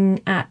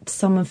recording at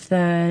some of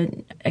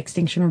the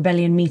Extinction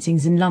Rebellion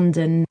meetings in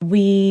London,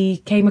 we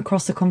came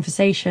across a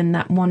conversation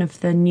that one of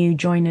the new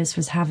joiners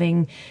was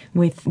having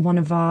with one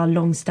of our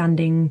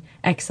long-standing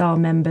XR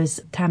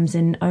members,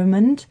 Tamsin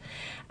Omond.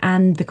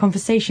 And the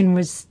conversation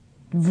was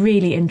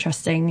really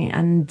interesting,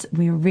 and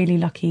we were really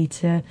lucky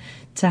to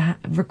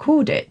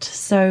record it.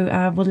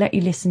 So we'll let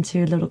you listen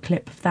to a little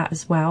clip of that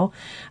as well.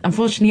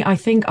 Unfortunately, I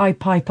think I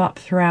pipe up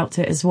throughout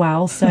it as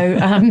well. So,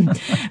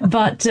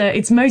 but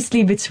it's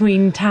mostly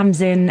between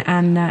Tamsin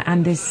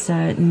and this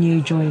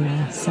new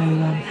joiner. So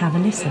have a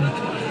listen.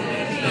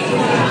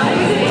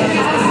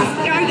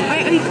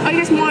 I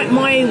guess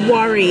my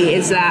worry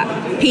is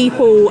that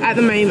people at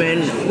the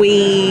moment,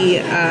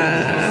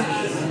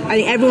 I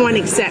think everyone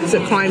accepts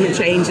that climate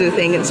change is a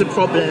thing, it's a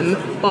problem,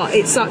 but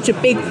it's such a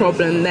big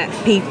problem that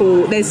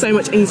there's so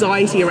much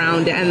anxiety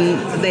around it,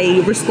 and they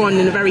respond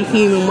in a very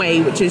human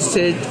way, which is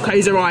to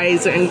close their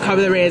eyes and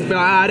cover their ears, be like,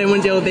 I don't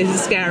want to deal with this,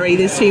 it's scary,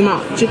 this is too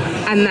much.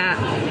 And that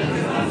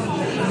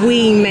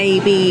we may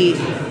be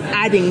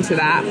adding to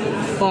that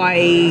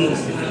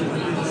by...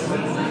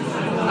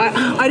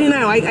 I don't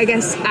know, I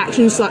guess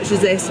actions such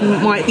as this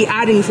might be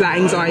adding to that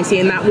anxiety,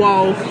 and that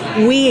while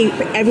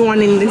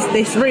everyone in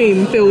this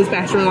room feels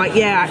better and like,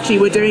 yeah, actually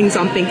we're doing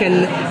something,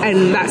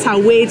 and that's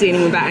how we're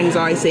dealing with that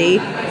anxiety,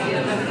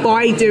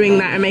 by doing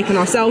that and making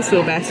ourselves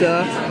feel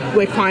better,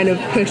 we're kind of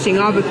pushing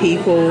other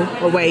people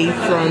away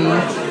from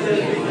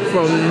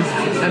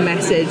a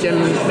message and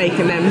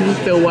making them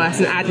feel worse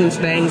and adding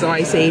to their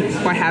anxiety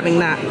by having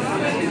that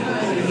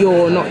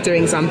you're not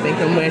doing something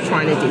and we're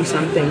trying to do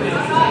something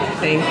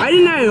thing. I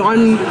don't know.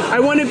 I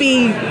want to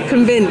be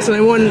convinced, and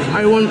I want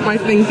my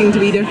thinking to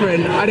be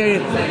different. I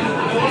don't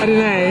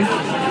know.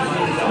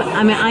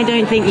 I mean, I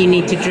don't think you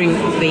need to drink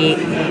the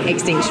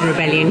Extinction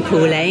Rebellion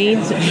Kool-Aid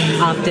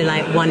after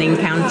like one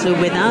encounter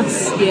with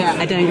us. Yeah.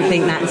 I don't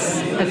think that's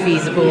a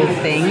feasible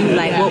thing.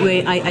 Like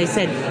I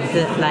said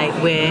that like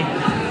we're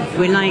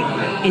like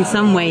in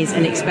some ways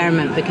an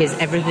experiment, because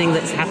everything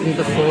that's happened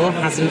before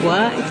hasn't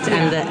worked,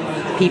 and that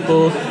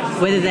people,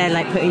 whether they're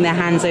like putting their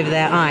hands over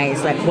their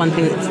eyes, like one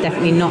thing that's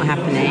definitely not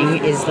happening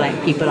is like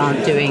people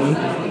aren't doing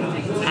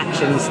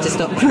actions to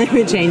stop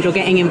climate change or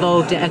getting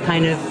involved at a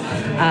kind of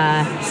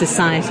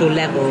societal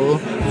level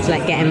to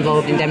like get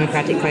involved in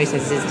democratic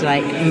processes to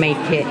like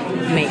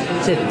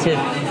to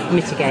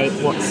mitigate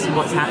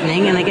what's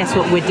happening. And I guess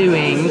what we're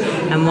doing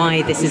and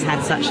why this has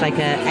had such like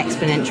a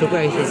exponential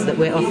growth is that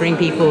we're offering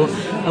people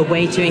a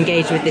way to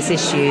engage with this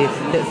issue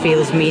that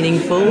feels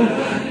meaningful.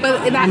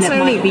 But that's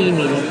might be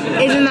meaningful.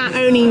 Isn't that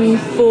only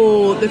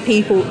for the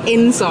people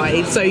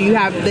inside? So you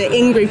have the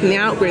in-group and the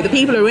out-group. The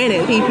people who are in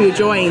it, the people who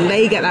join,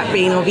 they get that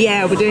feeling of,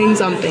 yeah, we're doing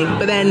something.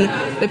 But then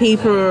the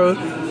people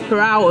who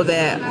are out of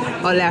it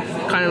are left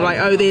kind of like,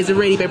 oh, there's a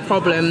really big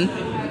problem.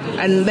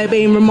 And they're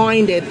being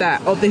reminded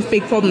of this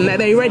big problem that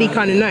they already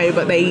kind of know,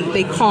 but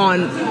they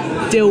can't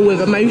deal with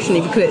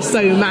emotionally because it's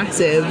so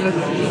massive.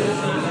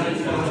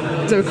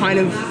 So kind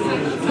of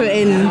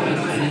putting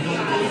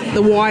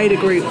the wider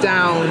group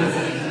down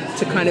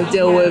to kind of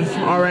deal with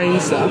our own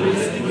stuff.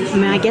 I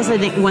mean, I guess I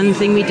think one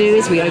thing we do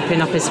is we open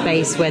up a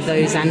space where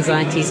those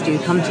anxieties do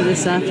come to the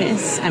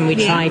surface, and we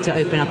try to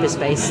open up a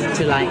space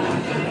to like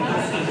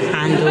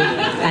handle,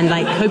 and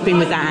like coping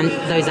with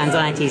those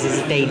anxieties is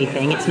a daily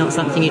thing. It's not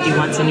something you do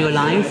once in your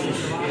life.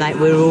 Like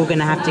we're all going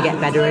to have to get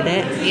better at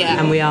it,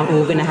 and we are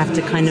all going to have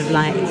to kind of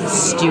like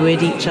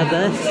steward each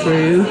other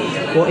through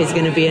what is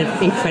going to be an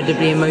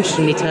incredibly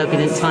emotionally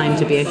turbulent time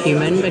to be a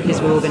human, because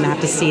we're all going to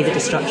have to see the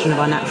destruction of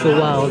our natural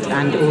world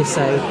and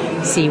also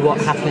see what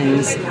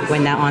happens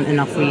when there aren't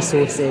enough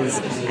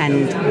resources,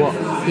 and what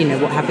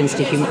happens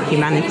to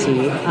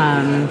humanity.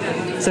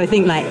 So I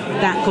think like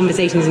that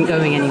conversation isn't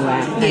going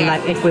anywhere, and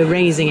like if we're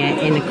raising it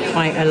in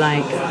quite a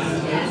like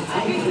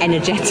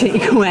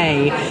energetic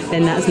way,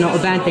 then that's not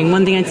a bad thing.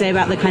 One thing I'd say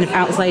about the kind of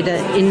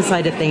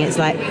outsider-insider thing, it's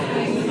like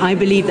I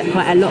believe that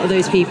quite a lot of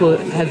those people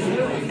have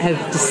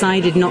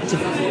decided not to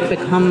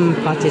become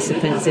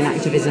participants in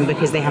activism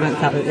because they haven't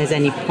felt that there's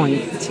any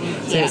point.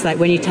 So it's like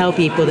when you tell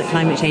people that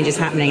climate change is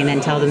happening and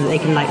then tell them that they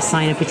can like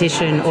sign a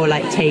petition or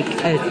like take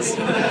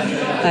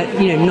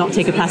not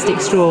take a plastic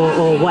straw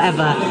or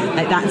whatever,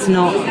 like that's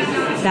not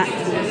that.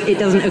 It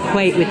doesn't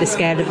equate with the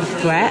scale of the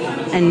threat.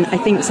 And I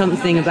think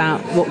something about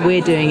what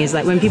we're doing is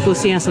like when people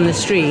see us on the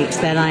streets,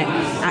 they're like,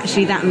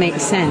 actually that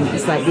makes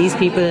sense. Like these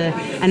people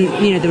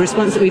and the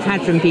response that we've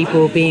had from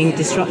people being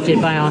disrupted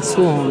by our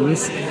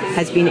swarms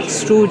has been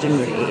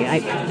extraordinary.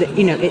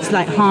 It's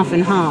like half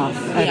and half.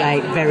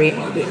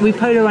 We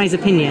polarize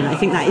opinion. I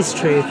think that is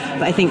true.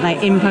 But I think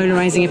like in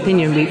polarizing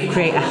opinion, we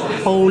create a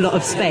whole lot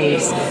of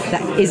space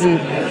that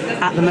isn't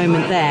at the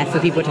moment there for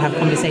people to have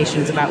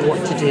conversations about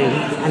what to do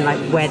and like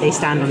where they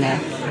stand on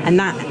it. And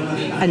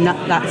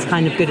that's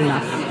kind of good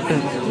enough.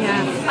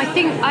 Yeah, I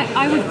think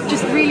I would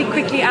just really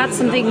quickly add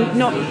something.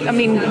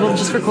 We'll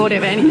just record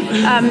it,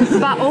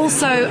 but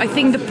also I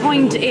think the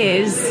point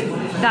is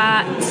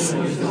that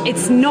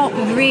it's not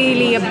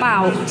really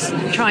about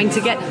trying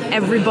to get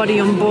everybody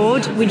on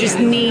board. We just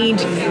need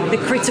the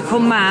critical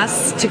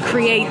mass to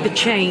create the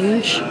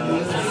change.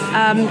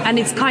 And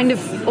it's kind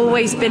of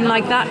always been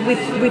like that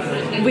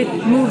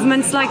with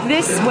movements like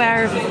this,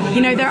 where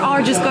there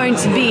are just going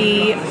to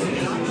be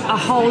a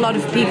whole lot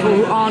of people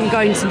who aren't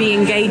going to be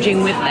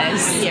engaging with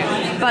this.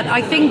 Yeah. But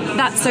I think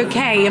that's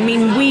okay. I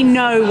mean, we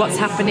know what's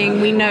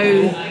happening. We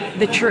know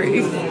the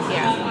truth.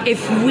 Yeah.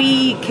 If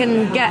we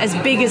can get as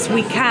big as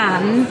we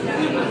can,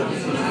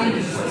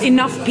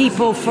 enough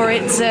people for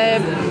it to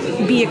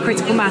be a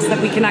critical mass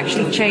that we can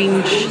actually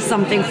change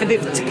something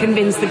to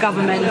convince the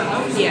government,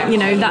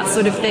 that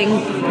sort of thing,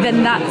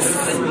 then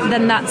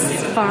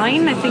that's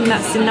fine. I think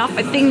that's enough.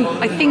 I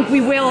think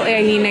we will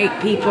alienate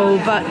people,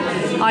 but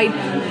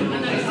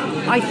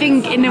I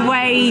think in a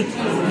way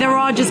there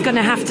are just going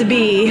to have to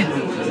be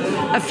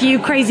a few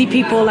crazy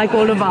people like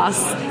all of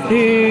us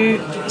who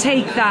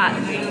take that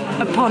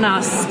upon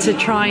us to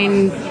try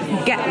and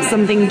get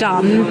something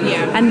done,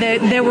 and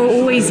there will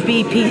always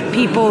be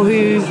people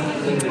who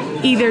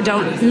either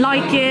don't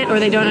like it or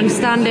they don't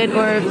understand it,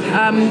 or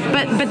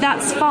but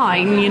that's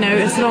fine,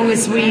 as long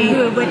as we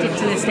who are wedded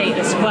to the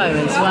status quo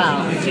as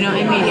well. Do you know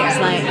what I mean? It's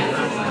like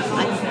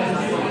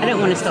I don't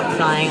want to stop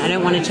flying. I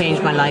don't want to change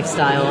my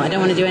lifestyle. I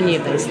don't want to do any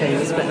of those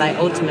things. But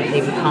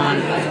ultimately, we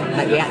can't.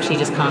 We actually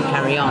just can't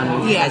carry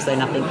on as though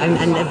nothing.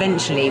 And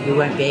eventually, we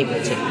won't be able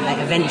to.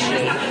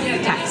 Eventually,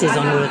 taxes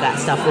on all of that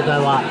stuff will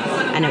go up,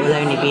 and it will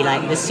only be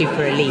the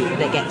super elite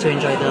that get to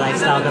enjoy the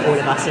lifestyle that all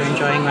of us are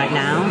enjoying right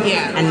now.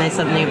 Yeah. And there's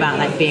something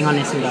about being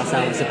honest with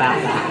ourselves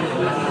about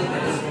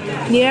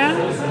that. Yeah.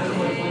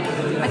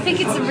 I think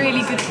it's a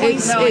really good point.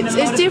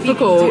 It's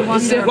difficult.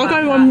 I'm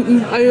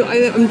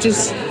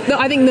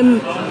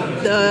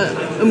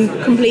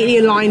completely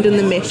aligned on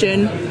the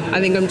mission. I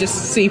think I'm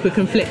just super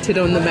conflicted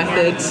on the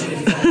methods.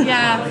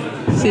 Yeah.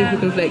 Super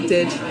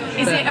conflicted.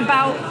 Is it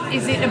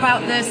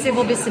about the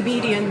civil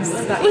disobedience?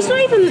 Well, it's not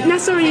even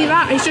necessarily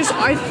that. It's just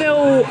I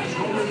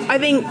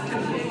think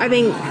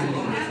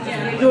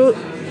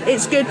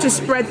it's good to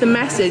spread the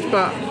message,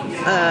 but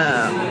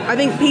I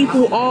think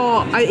people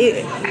are.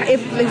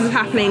 If this was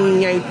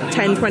happening,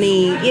 10,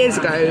 20 years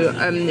ago,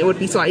 it would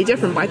be slightly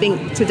different. But I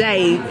think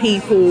today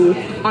people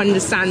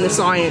understand the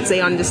science, they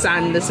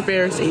understand the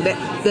severity.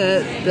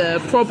 The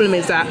problem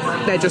is that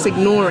they're just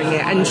ignoring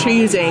it and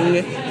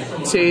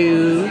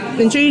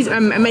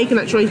and making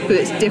that choice because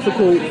it's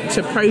difficult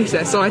to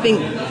process. So I think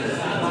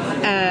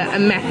a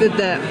method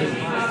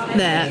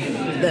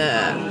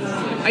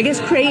I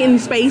guess creating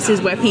spaces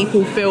where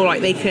people feel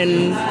like they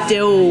can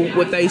deal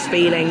with those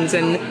feelings,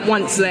 and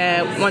once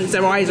their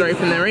eyes are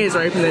open, their ears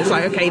are open, it's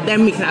like, okay,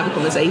 then we can have a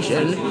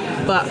conversation.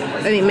 But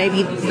I think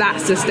maybe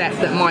that's the step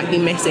that might be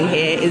missing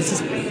here,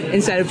 is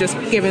instead of just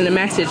giving the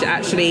message,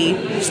 actually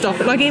stop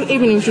it.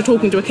 Even if you're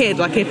talking to a kid,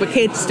 if a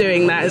kid's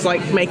doing that, is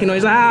making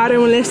noise, I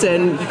don't want to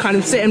listen, you kind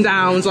of sit them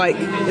down, it's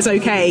it's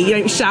okay. You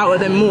don't shout at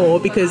them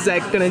more, because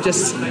they're going to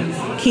just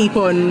keep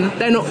on.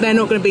 They're not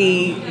going to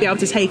be able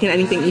to take in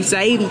anything you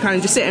say. You kind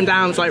of just sit them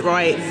down, it's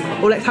right,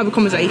 or let's have a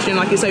conversation,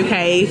 it's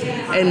okay.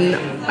 And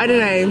I don't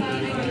know.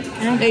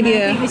 I think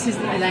this is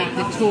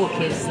the talk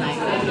is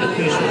a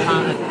crucial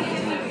part of it.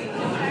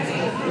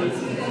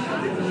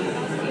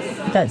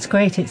 That's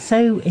great. It's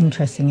so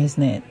interesting,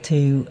 isn't it,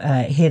 to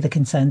hear the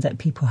concerns that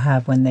people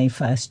have when they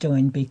first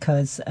join,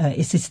 because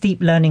it's a steep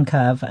learning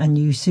curve, and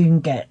you soon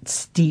get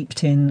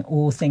steeped in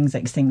all things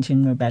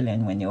Extinction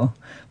Rebellion when you're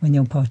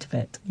part of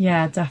it.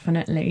 Yeah,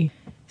 definitely.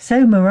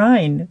 So,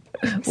 Marijn,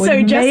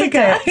 so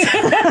Jessica,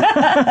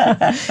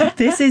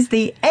 this is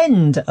the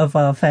end of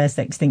our first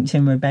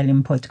Extinction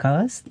Rebellion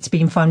podcast. It's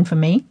been fun for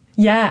me.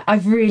 Yeah,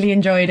 I've really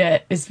enjoyed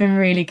it. It's been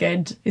really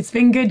good. It's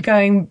been good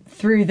going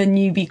through the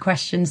newbie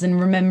questions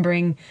and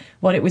remembering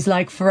what it was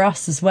like for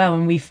us as well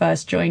when we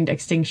first joined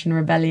Extinction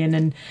Rebellion,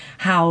 and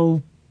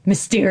how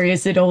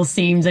mysterious it all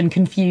seemed and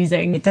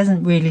confusing. It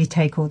doesn't really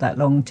take all that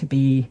long to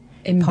be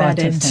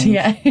embedded.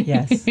 Yeah.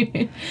 Yes.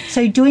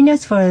 So join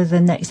us for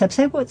the next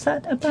episode. What's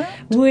that about?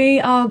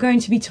 We are going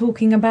to be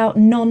talking about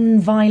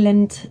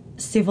non-violent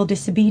civil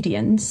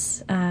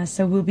disobedience.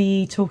 So we'll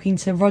be talking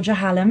to Roger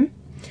Hallam,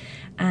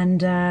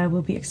 and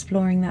we'll be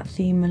exploring that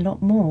theme a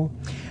lot more.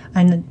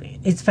 And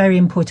it's very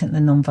important, the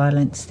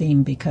non-violence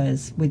theme,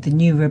 because with the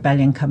new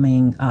rebellion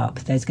coming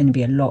up, there's going to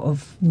be a lot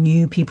of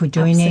new people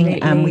joining.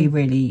 Absolutely. And we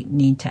really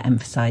need to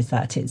emphasise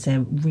that. It's a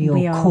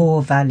real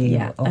core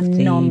value of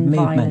the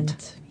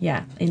movement.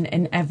 Yeah,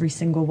 in every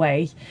single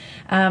way.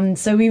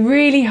 So we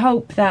really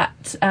hope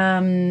that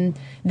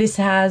this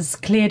has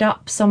cleared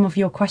up some of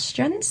your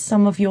questions,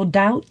 some of your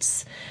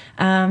doubts.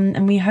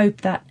 And we hope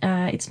that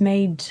it's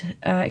made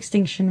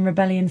Extinction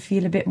Rebellion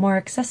feel a bit more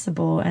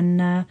accessible.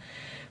 And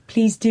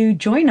please do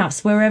join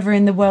us wherever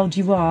in the world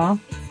you are.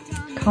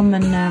 Come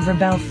and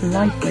rebel for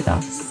life with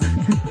us.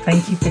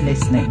 Thank you for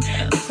listening.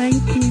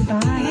 Thank you.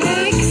 Bye.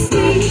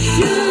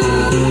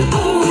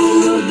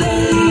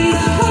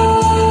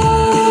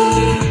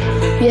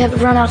 We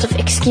have run out of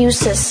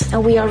excuses,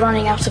 and we are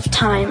running out of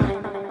time.